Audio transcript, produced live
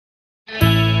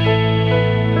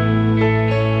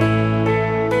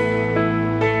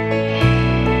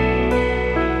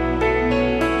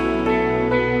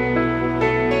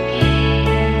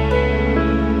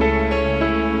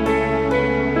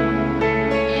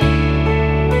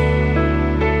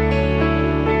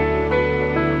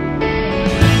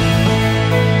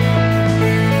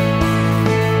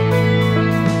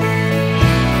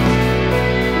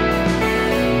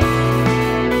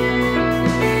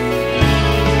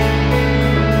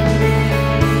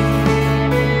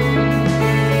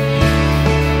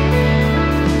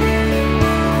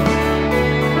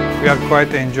are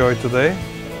quite enjoyed today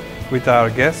with our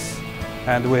guests,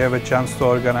 and we have a chance to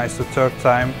organize the third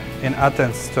time in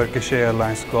Athens Turkish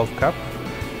Airlines Golf Cup.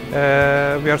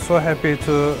 We are so happy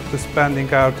to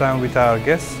spending our time with our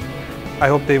guests. I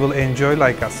hope they will enjoy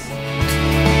like us.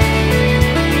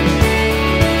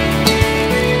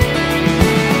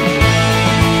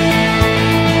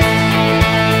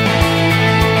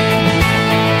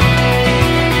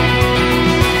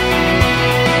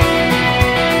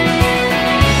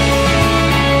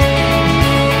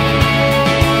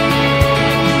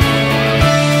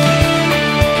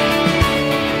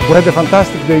 We had a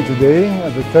fantastic day today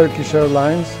at the Turkish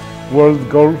Airlines World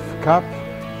Golf Cup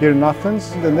here in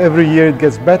Athens, and every year it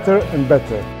gets better and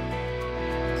better.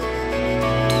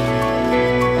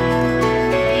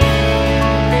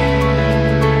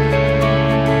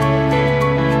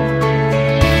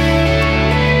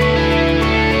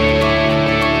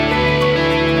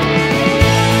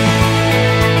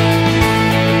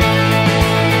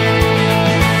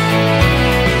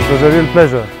 It was a real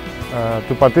pleasure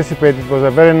to participate. It was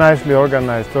a very nicely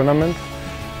organized tournament,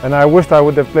 and I wished I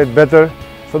would have played better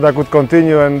so that I could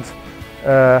continue and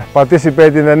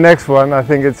participate in the next one. I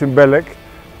think it's in Belek,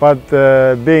 but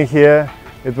being here,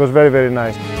 it was very, very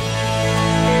nice.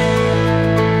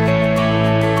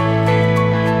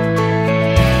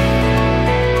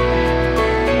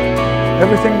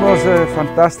 Everything was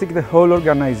fantastic, the whole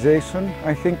organization.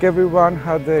 I think everyone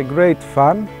had a great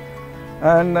fun,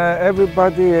 and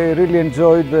everybody really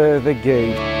enjoyed the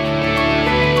game.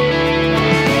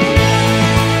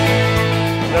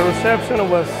 The reception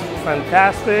was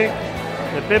fantastic.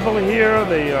 The people here,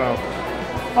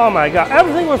 oh my God,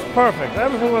 everything was perfect.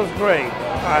 Everything was great.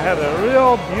 I had a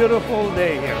real beautiful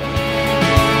day here.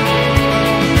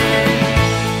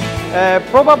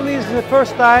 Probably it's the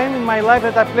first time in my life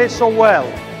that I played so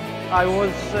well. I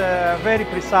was very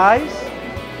precise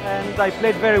and I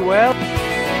played very well.